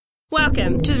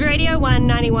Welcome to the Radio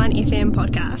 191 FM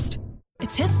podcast.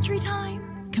 It's history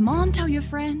time. Come on, tell your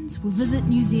friends. We'll visit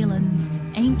New Zealand's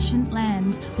ancient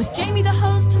lands with Jamie the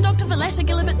host and Dr. Valletta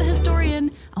Gillibert the historian.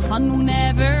 Our fun will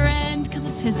never end because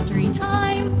it's history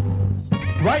time.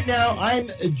 Right now,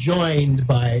 I'm joined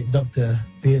by Dr.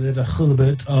 Valletta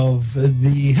Gillibert of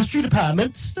the History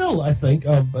Department, still, I think,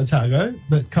 of Otago,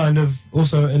 but kind of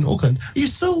also in Auckland. Are you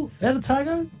still at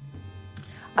Otago?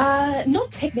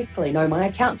 Not technically, no. My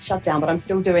account's shut down, but I'm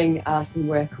still doing some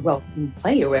work, well,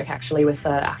 plenty of work actually with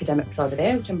academics over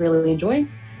there, which I'm really enjoying.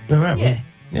 All right.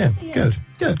 Yeah. Good.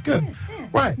 Yeah.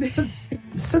 Right, since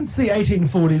the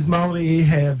 1840s, Māori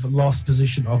have lost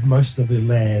possession of most of their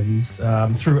lands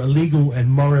through illegal and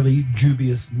morally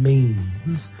dubious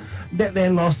means. That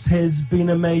land loss has been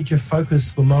a major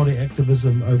focus for Māori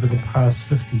activism over the past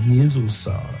 50 years or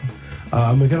so.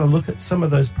 We're going to look at some of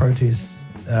those protests,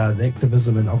 the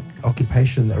activism and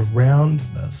occupation around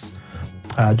this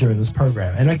during this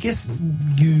program. And I guess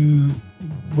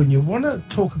when you want to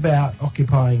talk about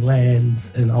occupying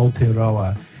lands in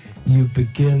Aotearoa, you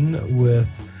begin with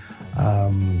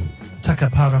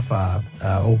Takaparawa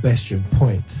or Bastion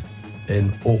Point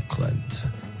in Auckland.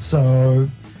 So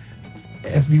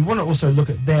if you want to also look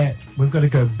at that, we've got to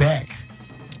go back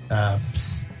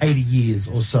 80 years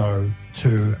or so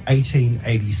to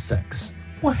 1886.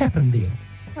 What happened then?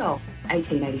 Well,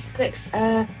 1886,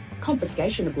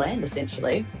 confiscation of land,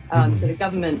 essentially. So the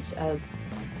government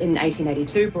in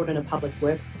 1882 brought in a Public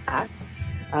Works Act,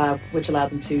 which allowed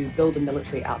them to build a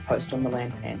military outpost on the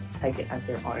land and take it as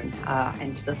their own.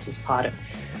 And this was part of,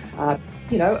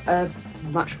 a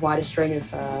much wider string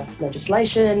of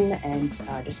legislation and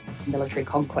just military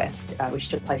conquest, which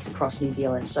took place across New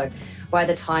Zealand. So by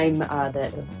the time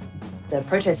the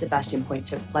protests at Bastion Point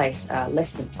took place,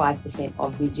 less than 5%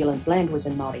 of New Zealand's land was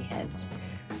in Māori hands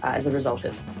as a result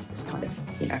of this kind of,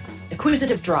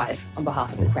 acquisitive drive on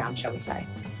behalf of the Crown, shall we say.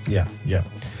 Yeah.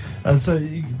 So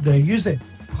they used that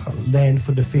land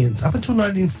for defence up until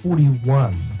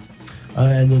 1941.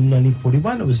 And in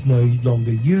 1941, it was no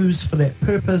longer used for that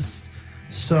purpose.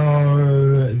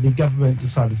 So the government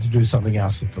decided to do something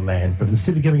else with the land. But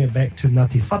instead of giving it back to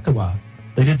Ngāti Whatuā,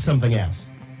 they did something else.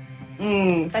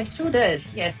 They sure did,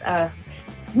 yes.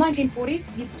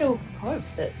 1940s, you'd still hope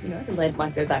that, the land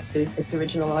might go back to its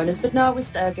original owners, but no, it was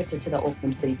gifted to the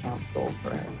Auckland City Council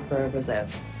for a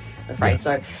reserve, I'm afraid. Yeah.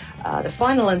 So the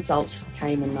final insult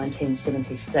came in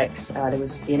 1976. There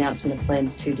was the announcement of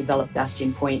plans to develop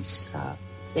Bastion Point,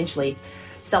 essentially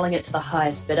selling it to the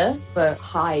highest bidder for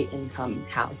high-income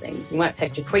housing. You might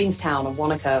picture Queenstown or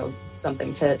Wanaka or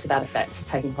something to that effect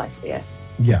taking place there.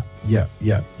 Yeah.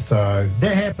 So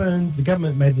that happened, the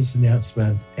government made this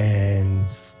announcement, and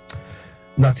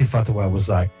Ngāti Whatuā was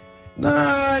like, no,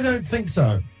 I don't think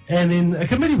so. And then a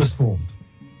committee was formed.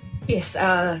 Yes,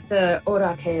 the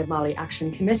Ōrākei Māori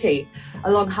Action Committee,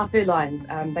 along Hapu lines,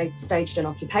 they staged an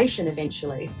occupation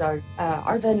eventually. So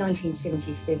over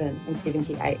 1977 and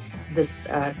 78, this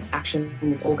action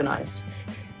was organised.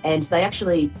 And they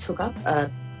actually took up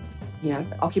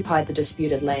occupied the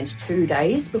disputed land 2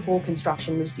 days before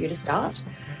construction was due to start,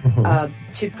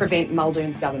 to prevent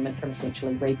Muldoon's government from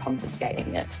essentially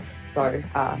reconfiscating it. So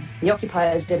the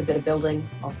occupiers did a bit of building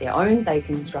of their own. They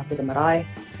constructed a marae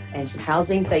and some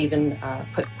housing. They even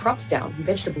put crops down,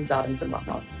 vegetable gardens and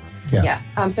whatnot.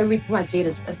 So we might see it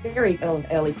as a very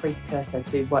early precursor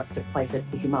to what took place at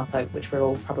Ihumātao, which we're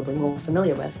all probably more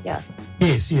familiar with.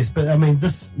 Yes, but I mean,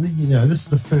 this is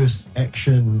the first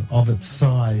action of its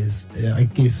size, I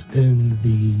guess, in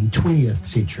the 20th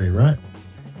century, right?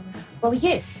 Well,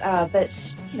 yes,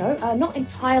 but not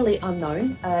entirely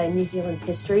unknown in New Zealand's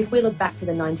history. If we look back to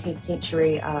the 19th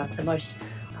century, the most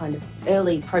kind of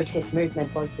early protest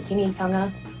movement was the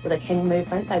Kingitanga, or the King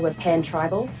movement. They were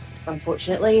pan-tribal.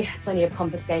 Unfortunately, plenty of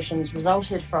confiscations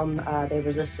resulted from their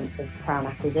resistance of Crown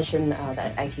acquisition,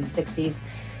 the 1860s.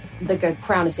 The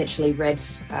Crown essentially read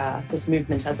this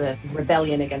movement as a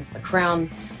rebellion against the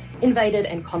Crown, invaded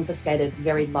and confiscated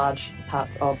very large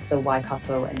parts of the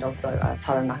Waikato and also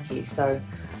Taranaki. So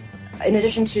in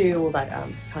addition to all that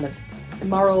kind of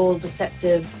immoral,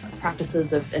 deceptive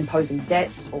practices of imposing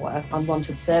debts or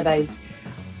unwanted surveys,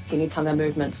 Kingitanga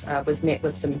movement was met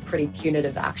with some pretty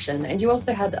punitive action. And you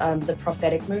also had the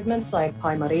prophetic movements like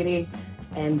Pai Mariri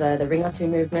and the Ringatu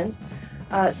movement.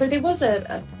 So there was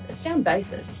a sound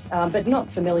basis, but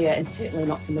not familiar, and certainly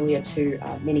not familiar to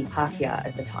many Pākehā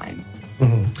at the time.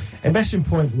 And Bastion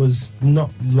Point was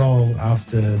not long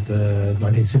after the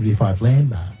 1975 Land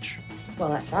March. Well,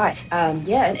 that's right. And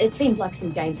it seemed like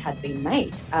some gains had been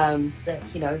made.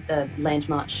 The Land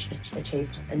March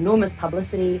achieved enormous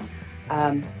publicity.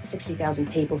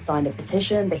 60,000 people signed a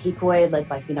petition. The Hikoi, led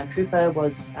by Whina Kupa,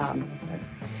 was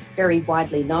very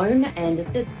widely known, and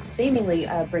it did seemingly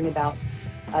bring about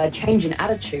a change in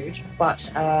attitude, but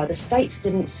the state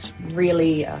didn't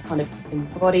really kind of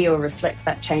embody or reflect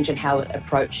that change in how it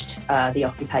approached the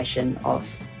occupation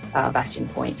of Bastion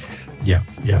Point. Yeah.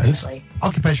 And this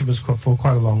occupation was for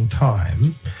quite a long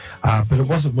time, but it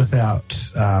wasn't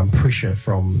without pressure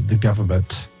from the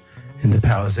government and the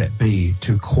powers that be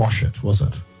to quash it, was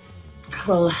it?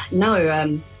 Well,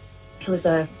 no. It was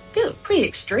pretty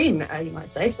extreme, you might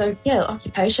say. So,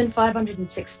 occupation,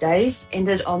 506 days,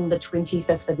 ended on the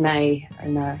 25th of May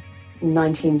in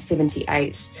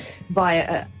 1978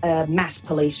 by a mass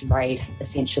police raid,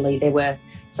 essentially. There were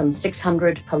some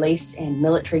 600 police and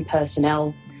military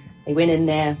personnel. They went in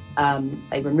there,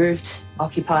 they removed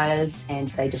occupiers, and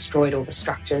they destroyed all the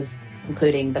structures,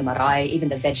 including the marae, even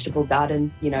the vegetable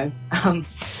gardens, you know.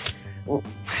 It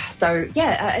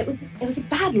was a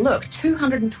bad look.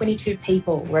 222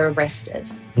 people were arrested.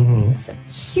 Mm-hmm. It's a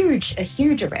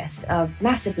huge arrest,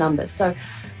 massive numbers. So,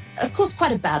 of course,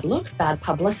 quite a bad look, bad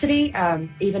publicity.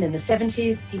 Even in the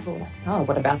 70s, people were like, oh,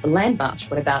 what about the Land March?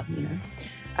 What about,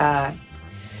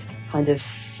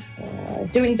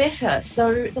 doing better?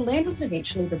 So the land was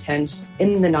eventually returned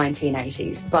in the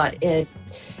 1980s, but it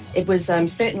was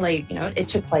certainly, it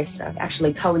took place,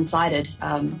 actually coincided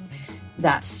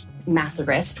that mass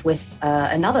arrest with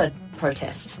another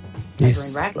protest over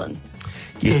in Raglan.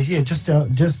 Yeah, just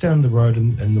down the road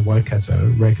in the Waikato,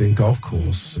 Raglan Golf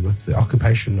Course, with the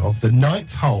occupation of the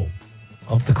 9th hole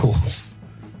of the course.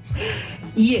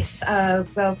 Yes,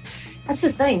 well, that's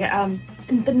the thing.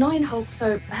 The 9 hole,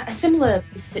 so a similar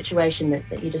situation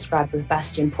that you described with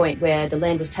Bastion Point, where the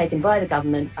land was taken by the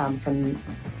government from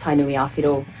Tainui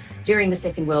Āwhiro during the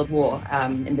Second World War,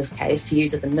 in this case, to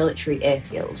use as a military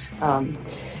airfield.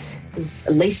 It was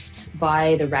leased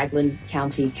by the Raglan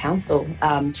County Council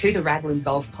to the Raglan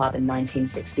Golf Club in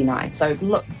 1969. So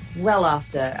look, well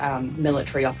after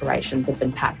military operations had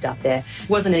been packed up there. It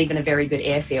wasn't even a very good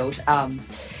airfield. So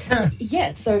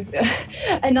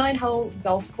a 9-hole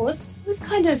golf course was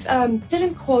kind of,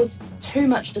 didn't cause too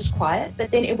much disquiet,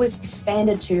 but then it was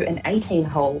expanded to an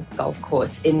 18-hole golf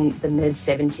course in the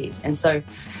mid-70s. And so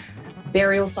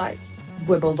burial sites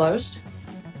were bulldozed.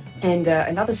 And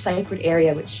another sacred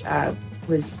area, which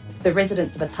was the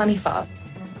residence of a taniwha,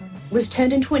 was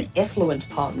turned into an effluent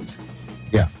pond.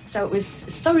 Yeah. So it was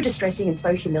so distressing and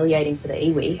so humiliating for the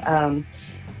iwi.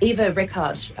 Eva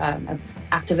Rickard, an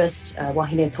activist,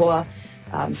 wahine toa,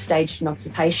 staged an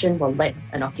occupation, led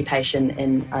an occupation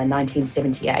in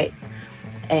 1978.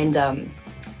 And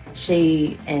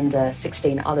she and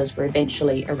 16 others were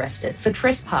eventually arrested for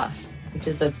trespass, which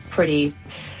is a pretty...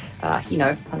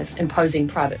 kind of imposing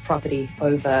private property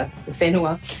over the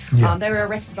whenua. Yeah. They were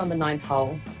arrested on the 9th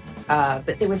hole,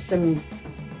 but there was some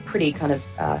pretty kind of,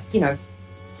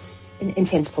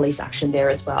 intense police action there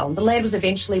as well. The land was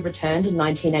eventually returned in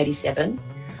 1987,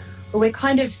 but we're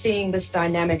kind of seeing this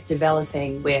dynamic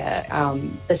developing where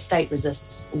the state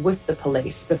resists with the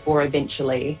police before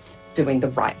eventually doing the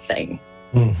right thing.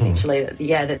 Mm-hmm. Essentially,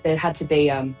 that there had to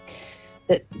be...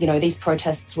 that, these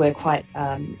protests were quite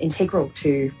integral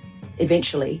to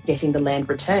eventually getting the land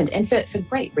returned, and for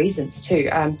great reasons too.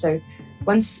 So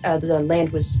once the land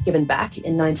was given back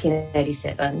in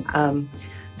 1987,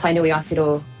 Tainui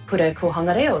Āwhiro put a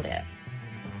kohanga reo there.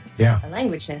 Yeah. A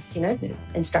language nest, to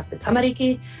instruct the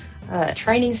tamariki, a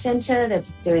training centre. They're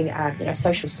doing,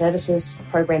 social services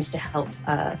programs to help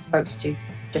folks to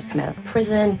just come out of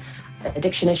prison,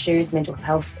 addiction issues, mental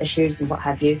health issues, and what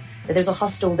have you. But there's a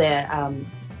hostel there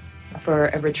for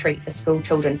a retreat for school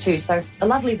children too. So a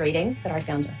lovely reading that I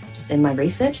found just in my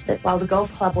research, that while the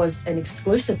golf club was an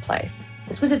exclusive place,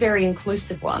 this was a very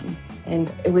inclusive one,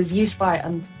 and it was used by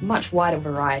a much wider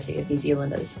variety of New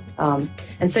Zealanders, and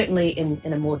certainly in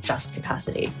a more just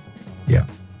capacity. Yeah.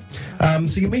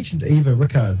 So you mentioned Eva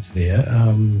Rickards there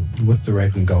with the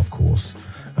Raglan Golf Course.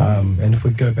 And if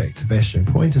we go back to Bastion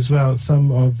Point as well,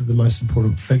 some of the most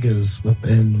important figures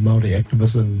within Māori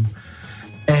activism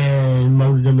and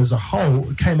Māoridom as a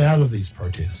whole came out of these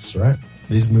protests, right?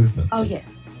 These movements. Oh, yeah,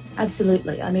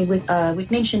 absolutely. I mean,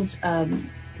 we've mentioned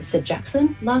Sid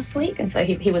Jackson last week, and so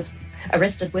he was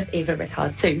arrested with Eva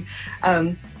Rickard too,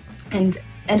 and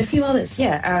a few others.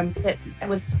 Yeah, that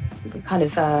was kind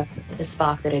of the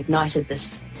spark that ignited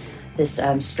this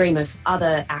stream of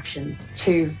other actions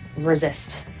to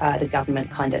resist the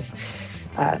government, kind of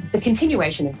the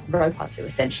continuation of raupatu,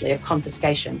 essentially, of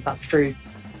confiscation, but through,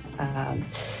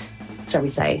 shall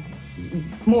we say,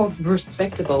 more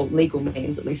respectable legal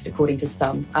means, at least according to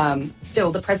some.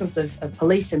 Still, the presence of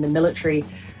police and the military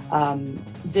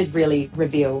did really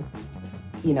reveal,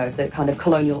 the kind of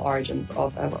colonial origins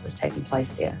of what was taking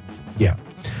place there. Yeah.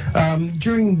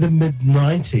 During the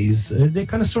mid-90s, they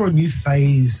kind of saw a new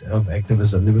phase of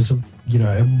activism. There was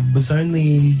it was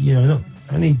only,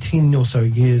 only 10 or so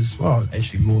years, well,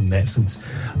 actually more than that, since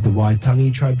the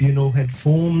Waitangi Tribunal had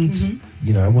formed. Mm-hmm.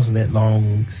 It wasn't that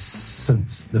long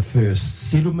since the first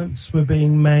settlements were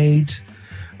being made.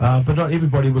 But not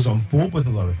everybody was on board with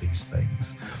a lot of these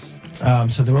things.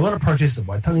 So there were a lot of protests at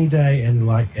Waitangi Day, and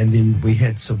then we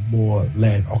had some more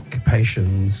land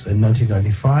occupations in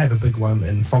 1995, a big one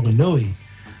in Whanganui,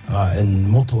 in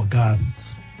Motua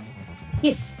Gardens.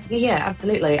 Yes, yeah,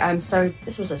 absolutely. So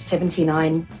this was a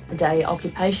 79-day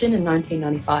occupation in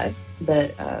 1995.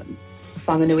 The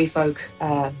Whanganui folk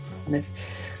kind of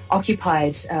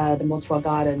occupied the Motua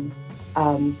Gardens.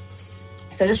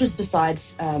 So this was beside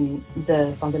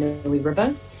the Whanganui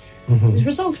River. Mm-hmm. It was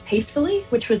resolved peacefully,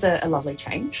 which was a lovely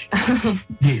change.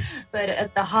 Yes. But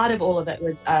at the heart of all of it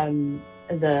was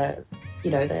the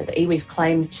iwi's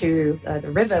claim to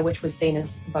the river, which was seen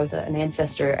as both an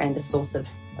ancestor and a source of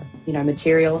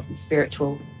material and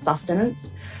spiritual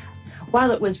sustenance.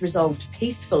 While it was resolved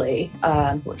peacefully,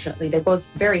 unfortunately, there was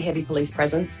very heavy police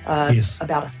presence, yes.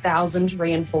 About 1,000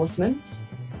 reinforcements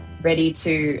ready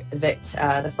to evict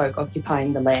the folk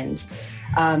occupying the land.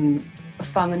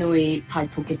 Whanganui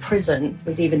Kaitoke prison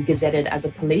was even gazetted as a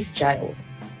police jail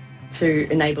to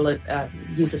enable it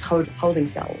use as holding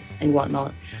cells and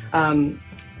whatnot.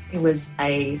 It was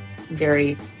a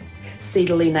very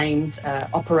seedily named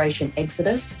Operation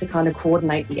Exodus to kind of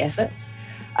coordinate the efforts.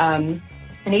 And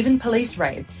even police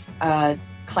raids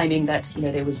claiming that,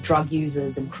 there was drug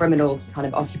users and criminals kind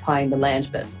of occupying the land,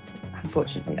 but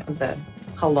unfortunately that was a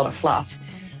whole lot of fluff.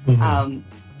 Mm-hmm.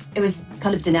 It was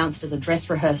kind of denounced as a dress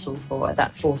rehearsal for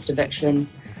that forced eviction,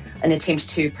 an attempt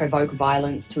to provoke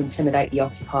violence to intimidate the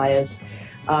occupiers.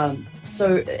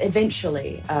 So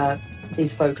eventually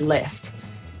these folk left,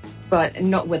 but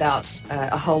not without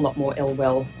a whole lot more ill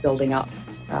will building up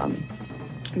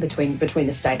between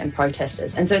the state and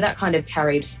protesters. And so that kind of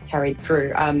carried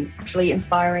through, actually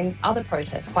inspiring other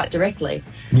protests quite directly.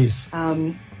 Yes.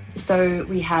 So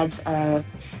we had the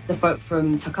folk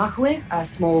from Takahue, a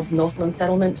small Northland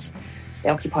settlement. They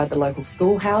occupied the local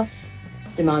schoolhouse,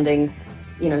 demanding,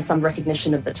 some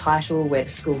recognition of the title where the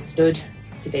school stood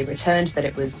to be returned, that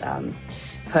it was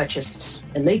purchased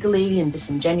illegally and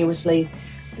disingenuously.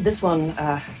 This one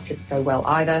didn't go well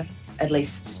either, at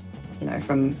least,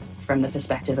 from the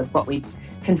perspective of what we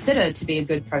consider to be a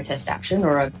good protest action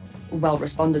or a well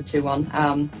responded to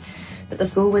one. But the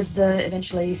school was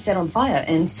eventually set on fire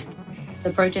and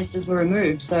the protesters were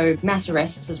removed. So mass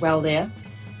arrests as well there.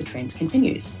 The trend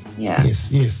continues. Yeah.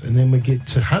 Yes. And then we get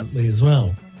to Huntly as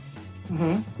well.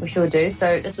 Mm-hmm. We sure do.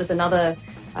 So this was another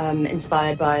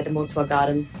inspired by the Motua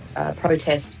Gardens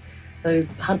protest. So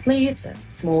Huntly, it's a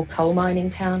small coal mining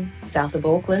town south of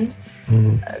Auckland.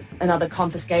 Mm-hmm. Another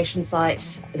confiscation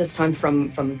site, this time from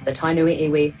the Tainui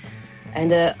iwi,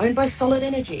 and owned by Solid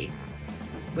Energy,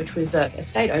 which was a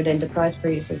state-owned enterprise,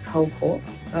 previously Coal Corp.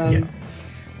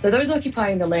 So those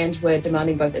occupying the land were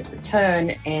demanding both its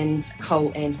return and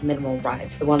coal and mineral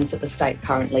rights, the ones that the state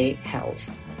currently held.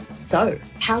 So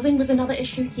housing was another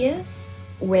issue here,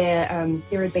 where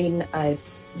there had been a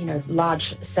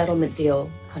large settlement deal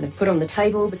kind of put on the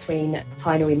table between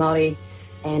Tainui Māori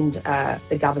and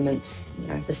the government's,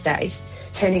 the state,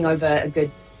 turning over a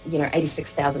good,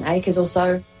 86,000 acres or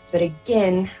so. But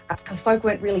again, folk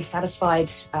weren't really satisfied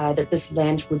that this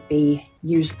land would be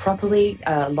used properly.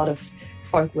 A lot of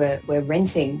folk were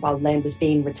renting while land was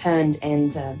being returned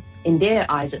and, in their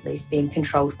eyes at least, being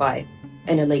controlled by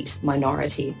an elite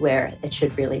minority where it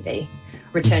should really be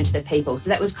returned to the people. So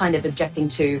that was kind of objecting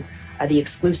to the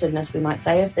exclusiveness, we might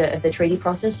say, of the treaty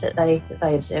process that they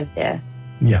observed there.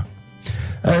 Yeah.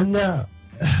 And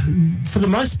for the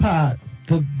most part,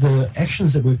 the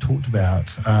actions that we've talked about,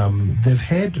 they've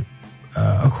had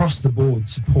across the board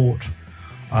support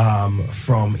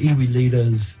from iwi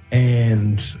leaders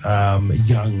and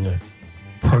young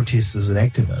protesters and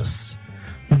activists.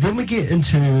 But then we get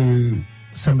into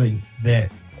something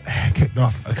that kicked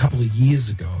off a couple of years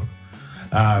ago,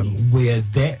 where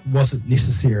that wasn't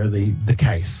necessarily the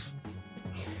case.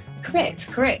 Correct.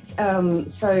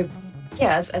 So,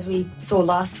 yeah, as we saw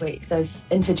last week, those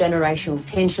intergenerational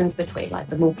tensions between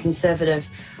the more conservative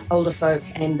older folk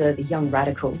and the young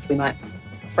radicals, we might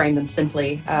frame them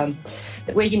simply,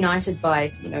 that we're united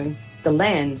by, the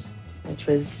land, which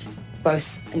was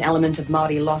both an element of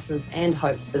Māori losses and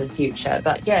hopes for the future.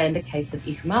 But yeah, in the case of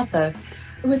Ihumatho,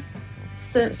 it was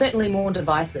certainly more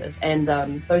divisive, and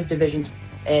those divisions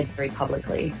aired very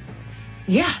publicly.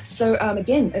 Yeah, so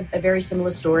again, a very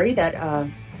similar story that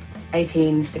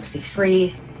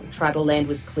 1863, tribal land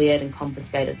was cleared and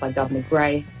confiscated by Governor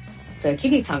Grey for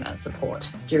Kingitanga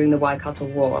support during the Waikato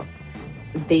War.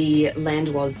 The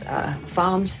land was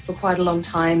farmed for quite a long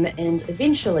time and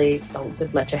eventually sold to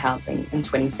Fletcher Housing in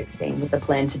 2016 with the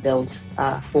plan to build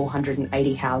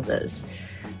 480 houses.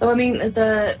 So, I mean,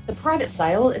 the private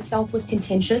sale itself was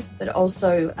contentious, but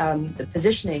also the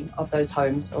positioning of those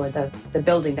homes, or the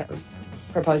building that was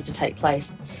proposed to take place.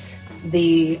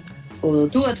 The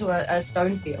Ulutua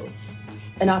stone fields.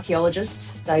 An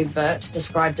archaeologist, Dave Vert,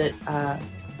 described it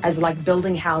as like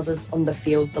building houses on the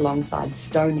fields alongside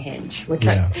Stonehenge, which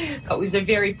I thought was a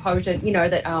very potent,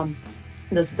 that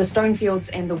the stone fields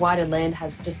and the wider land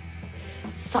has just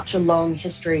such a long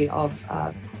history of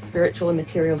spiritual and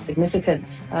material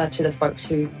significance to the folks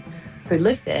who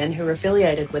lived there and who were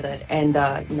affiliated with it. And,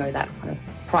 that kind of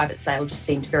private sale just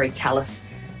seemed very callous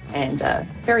and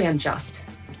very unjust.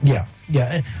 Yeah.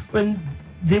 When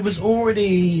there was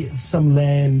already some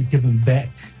land given back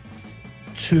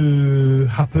to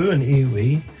Hapu and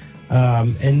Iwi,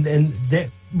 and that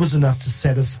was enough to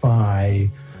satisfy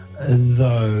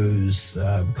those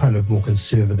kind of more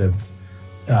conservative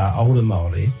older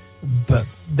Māori, but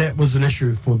that was an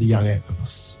issue for the young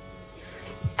activists.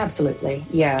 Absolutely,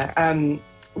 yeah.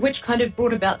 Which kind of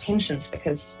brought about tensions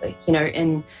because,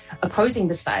 in opposing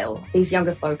the sale, these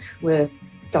younger folk were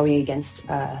going against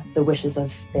the wishes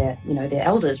of their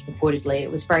elders, reportedly.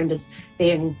 It was framed as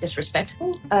being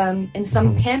disrespectful in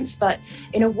some camps, but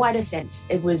in a wider sense,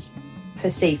 it was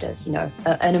perceived as,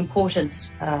 an important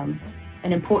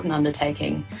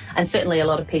undertaking. And certainly a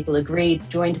lot of people agreed,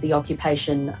 joined the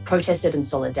occupation, protested in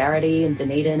solidarity in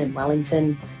Dunedin and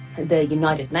Wellington. The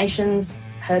United Nations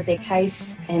heard their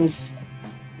case, and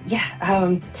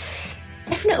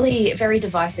definitely very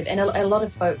divisive, and a lot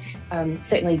of folk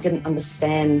certainly didn't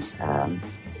understand.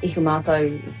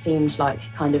 Ihumātao seemed like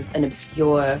kind of an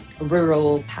obscure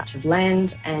rural patch of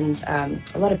land, and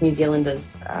a lot of New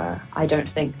Zealanders, I don't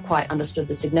think, quite understood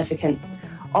the significance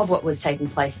of what was taking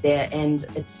place there and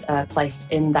its place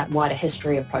in that wider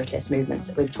history of protest movements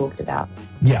that we've talked about.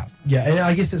 Yeah, and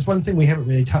I guess it's one thing we haven't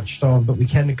really touched on, but we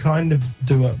can kind of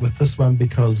do it with this one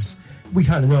because we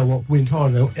kind of know what went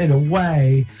on. In a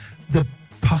way, the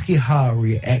Pakeha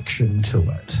reaction to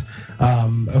it.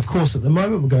 Of course, at the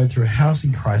moment, we're going through a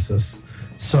housing crisis,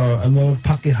 so a lot of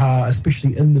Pakeha,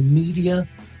 especially in the media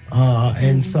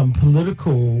and some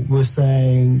political, were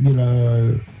saying,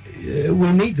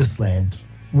 we need this land.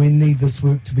 We need this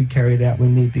work to be carried out. We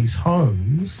need these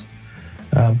homes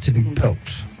to be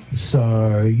built.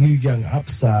 So you young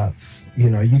upstarts, you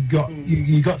got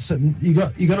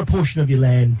a portion of your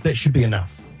land that should be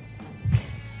enough.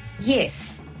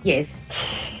 Yes.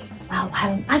 Well,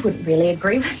 I wouldn't really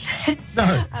agree with that.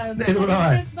 No, neither would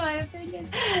I.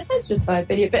 That's just my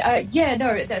opinion. But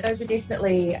those were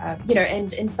definitely,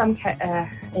 and in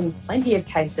in plenty of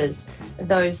cases,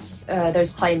 those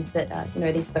claims that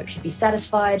these folks should be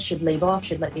satisfied, should leave off,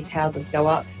 should let these houses go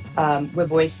up, were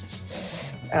voiced.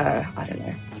 I don't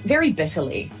know, very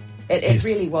bitterly. It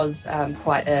really was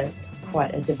quite a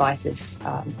divisive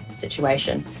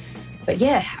situation. But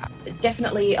yeah,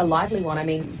 definitely a lively one. I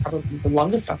mean, probably the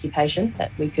longest occupation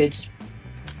that we could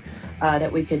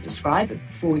describe,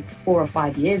 for 4 or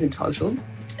 5 years in total.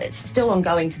 It's still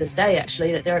ongoing to this day,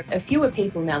 actually, that there are fewer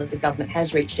people now that the government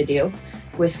has reached a deal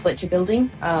with Fletcher Building,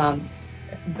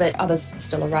 but others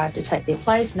still arrive to take their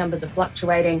place. Numbers are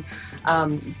fluctuating,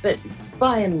 but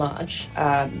by and large,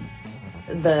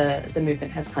 the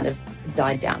movement has kind of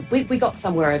died down. We got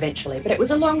somewhere eventually, but it was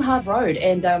a long, hard road,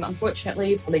 and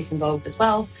unfortunately, police involved as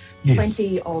well. Yes.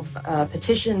 Plenty of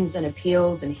petitions and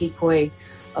appeals and hikoi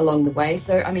along the way.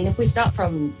 So, I mean, if we start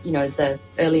from, the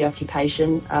early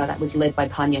occupation that was led by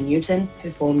Panya Newton,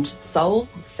 who formed SOUL,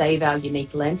 Save Our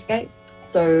Unique Landscape.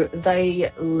 So they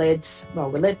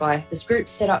were led by this group,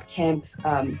 set up camp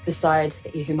beside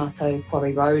the Ihumātao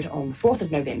Quarry Road on the 4th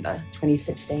of November,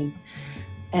 2016.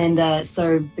 And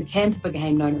so the camp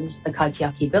became known as the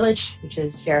Kaitiaki Village, which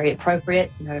is very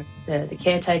appropriate. The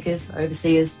caretakers,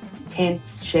 overseers,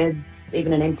 tents, sheds,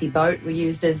 even an empty boat were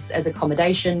used as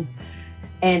accommodation.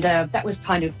 And that was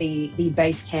kind of the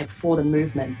base camp for the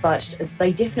movement. But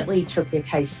they definitely took their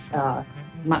case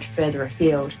much further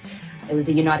afield. There was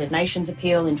a United Nations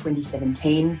appeal in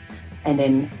 2017. And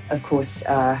then, of course,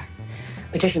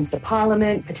 petitions to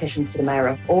Parliament, petitions to the Mayor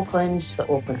of Auckland, the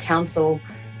Auckland Council.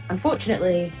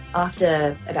 Unfortunately,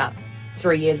 after about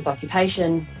 3 years of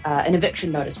occupation, an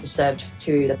eviction notice was served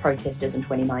to the protesters in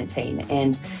 2019.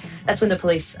 And that's when the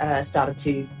police started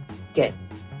to get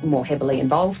more heavily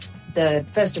involved. The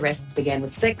first arrests began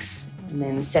with 6, and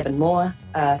then 7 more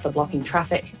for blocking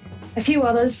traffic. A few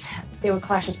others, there were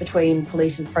clashes between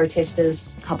police and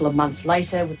protesters a couple of months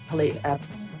later, with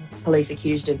police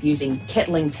accused of using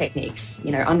kettling techniques,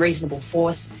 unreasonable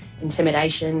force,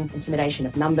 intimidation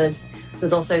of numbers.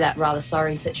 There's also that rather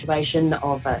sorry situation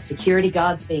of security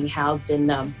guards being housed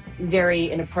in very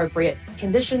inappropriate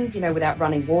conditions, without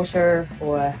running water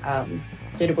or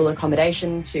suitable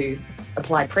accommodation to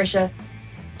apply pressure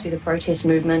to the protest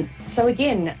movement. So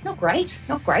again, not great,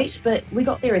 but we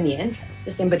got there in the end.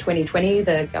 December 2020,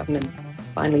 the government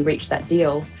finally reached that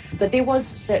deal. But there was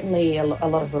certainly a lot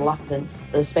of reluctance,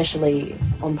 especially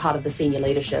on part of the senior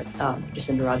leadership,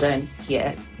 Jacinda Ardern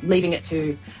here, leaving it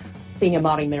to senior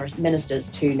Māori ministers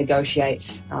to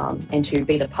negotiate and to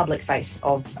be the public face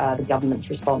of the government's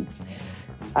response.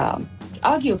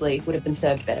 Arguably would have been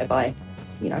served better by,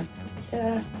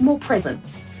 more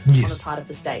presence on the part of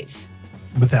the state.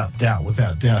 Without doubt.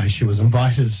 She was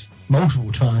invited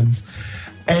multiple times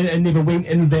and never went,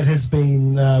 and that has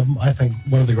been, I think,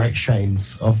 one of the great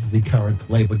shames of the current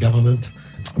Labour government.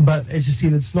 But as you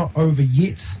said, it's not over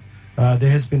yet. There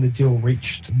has been a deal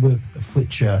reached with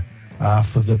Fletcher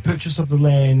for the purchase of the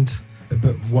land,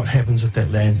 but what happens with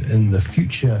that land in the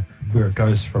future, where it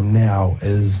goes from now,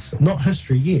 is not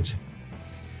history yet.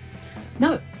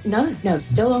 No,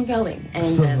 still ongoing, and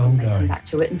we may come back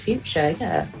to it in future,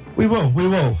 yeah. We will.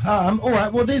 All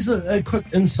right, well, there's a quick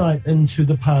insight into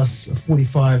the past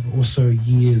 45 or so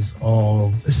years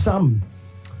of some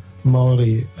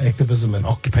Māori activism and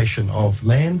occupation of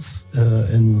lands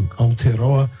in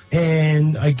Aotearoa.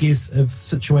 And I guess if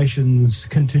situations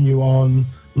continue on,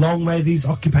 long may these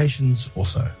occupations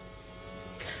also.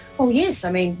 Well, yes,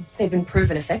 they've been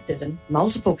proven effective in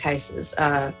multiple cases.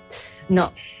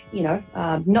 Not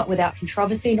without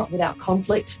controversy, not without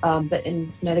conflict, but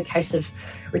in the case of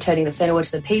returning the whenua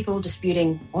to the people,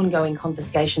 disputing ongoing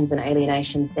confiscations and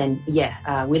alienations, then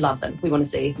we love them. We want to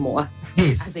see more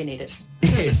as they're needed.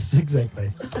 Yes,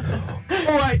 exactly.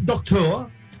 All right, Doctor,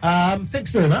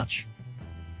 thanks very much.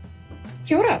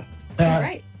 Kia ora.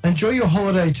 Great. Enjoy your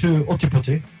holiday to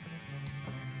Ōtepoti.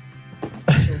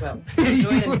 Well,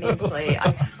 enjoy it immensely.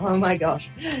 Oh my gosh.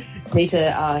 Need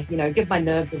to, give my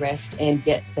nerves a rest and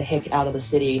get the heck out of the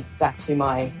city, back to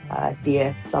my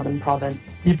dear southern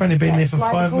province. You've only been there for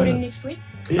 5 minutes. Next week?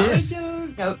 Yes.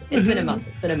 No, it's been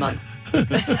a month.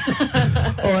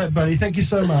 All right, buddy. Thank you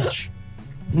so much.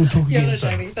 We'll talk again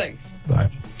soon. Jamie, thanks. Bye.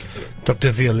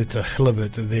 Dr. Violetta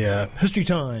Hilibert there. History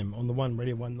Time on the One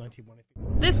Radio 191.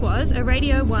 This was a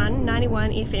Radio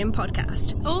 191 FM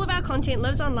podcast. All of our content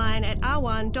lives online at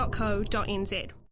r1.co.nz.